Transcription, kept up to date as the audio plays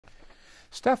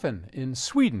Stefan in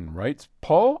Sweden writes,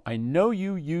 Paul, I know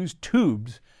you use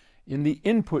tubes in the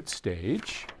input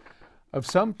stage of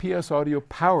some PS Audio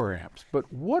power amps,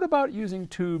 but what about using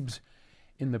tubes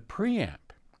in the preamp?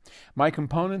 My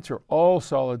components are all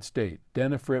solid state,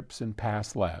 Denafrips and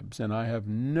past labs, and I have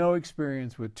no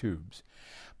experience with tubes.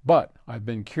 But I've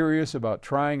been curious about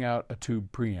trying out a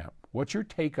tube preamp. What's your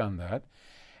take on that?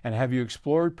 And have you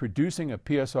explored producing a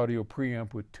PS Audio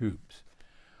preamp with tubes?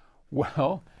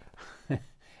 Well,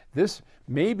 this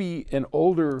may be an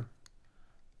older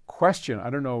question. I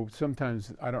don't know,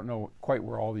 sometimes I don't know quite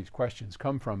where all these questions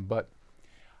come from, but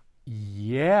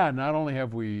yeah, not only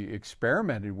have we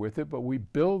experimented with it, but we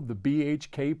build the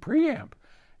BHK preamp,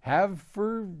 have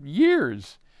for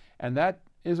years, and that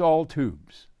is all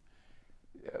tubes.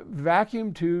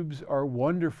 Vacuum tubes are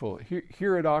wonderful.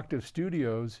 Here at Octave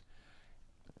Studios,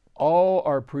 all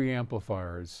our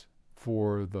preamplifiers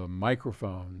for the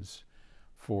microphones,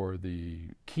 for the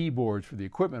keyboards, for the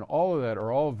equipment, all of that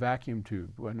are all vacuum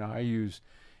tube. When I use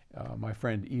my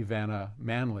friend Ivana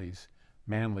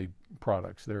Manley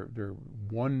products, they're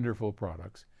wonderful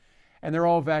products. And they're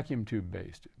all vacuum tube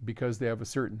based because they have a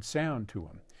certain sound to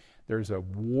them. There's a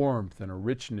warmth and a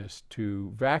richness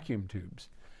to vacuum tubes.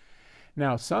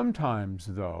 Now, sometimes,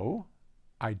 though,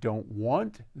 I don't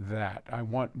want that. I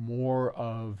want more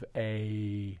of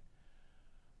a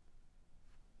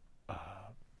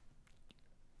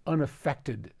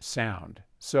unaffected sound.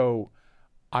 So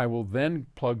I will then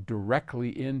plug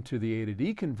directly into the A to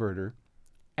D converter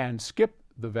and skip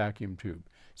the vacuum tube.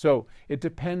 So it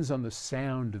depends on the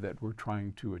sound that we're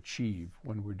trying to achieve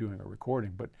when we're doing a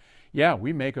recording. But yeah,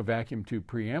 we make a vacuum tube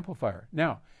preamplifier.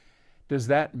 Now, does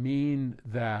that mean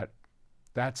that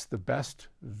that's the best?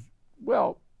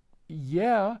 Well,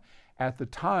 yeah. At the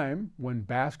time when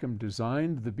Bascom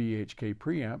designed the BHK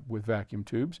preamp with vacuum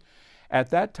tubes, at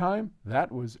that time,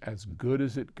 that was as good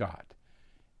as it got.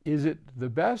 Is it the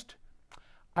best?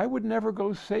 I would never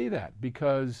go say that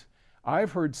because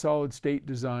I've heard solid state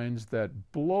designs that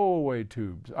blow away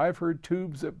tubes. I've heard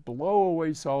tubes that blow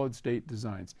away solid state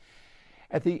designs.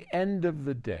 At the end of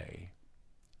the day,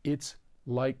 it's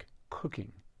like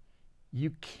cooking.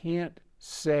 You can't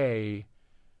say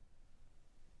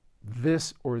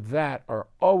this or that are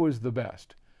always the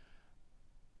best.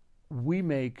 We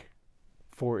make,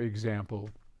 for example,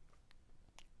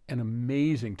 an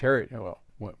amazing Terry,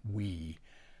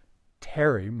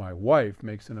 my wife,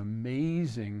 makes an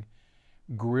amazing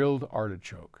grilled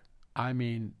artichoke. I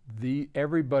mean,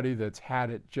 everybody that's had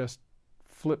it just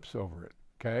flips over it,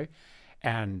 okay?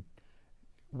 And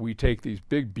we take these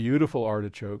big, beautiful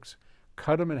artichokes,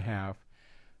 cut them in half,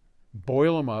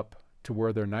 boil them up to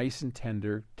where they're nice and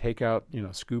tender, take out,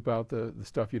 scoop out the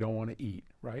stuff you don't want to eat,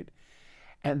 right?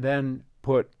 And then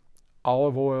put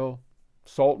olive oil,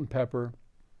 salt and pepper,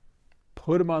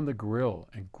 put them on the grill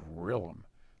and grill them.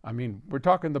 I mean, we're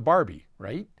talking the Barbie,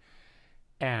 right?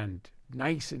 And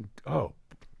nice and,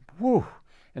 whew.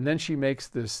 And then she makes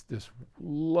this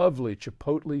lovely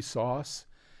chipotle sauce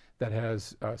that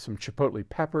has some chipotle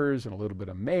peppers and a little bit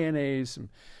of mayonnaise,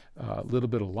 a little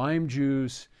bit of lime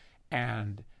juice,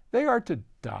 and they are to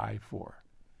die for.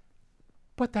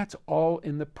 But that's all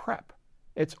in the prep.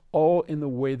 It's all in the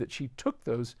way that she took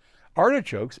those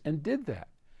artichokes and did that.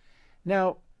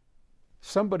 Now,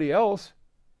 somebody else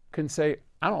can say,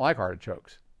 I don't like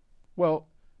artichokes. Well,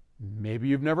 maybe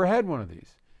you've never had one of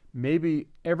these. Maybe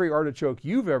every artichoke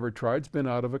you've ever tried's been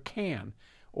out of a can,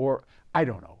 or I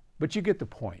don't know, but you get the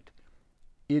point.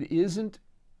 It isn't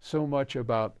so much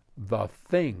about the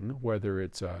thing, whether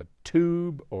it's a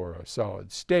tube or a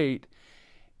solid state,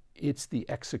 it's the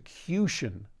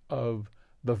execution of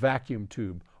the vacuum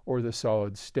tube or the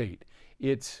solid state.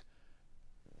 Here's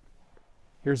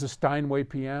a Steinway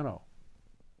piano,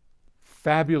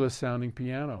 fabulous sounding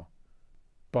piano,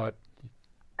 but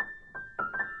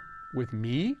with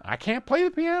me, I can't play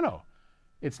the piano.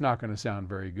 It's not going to sound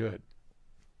very good.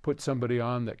 Put somebody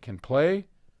on that can play,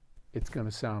 it's going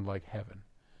to sound like heaven.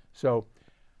 So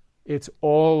it's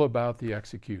all about the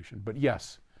execution. But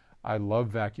yes, I love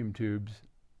vacuum tubes.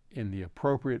 In the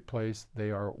appropriate place, they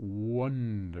are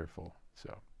wonderful.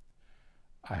 So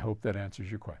I hope that answers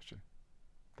your question.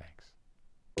 Thanks.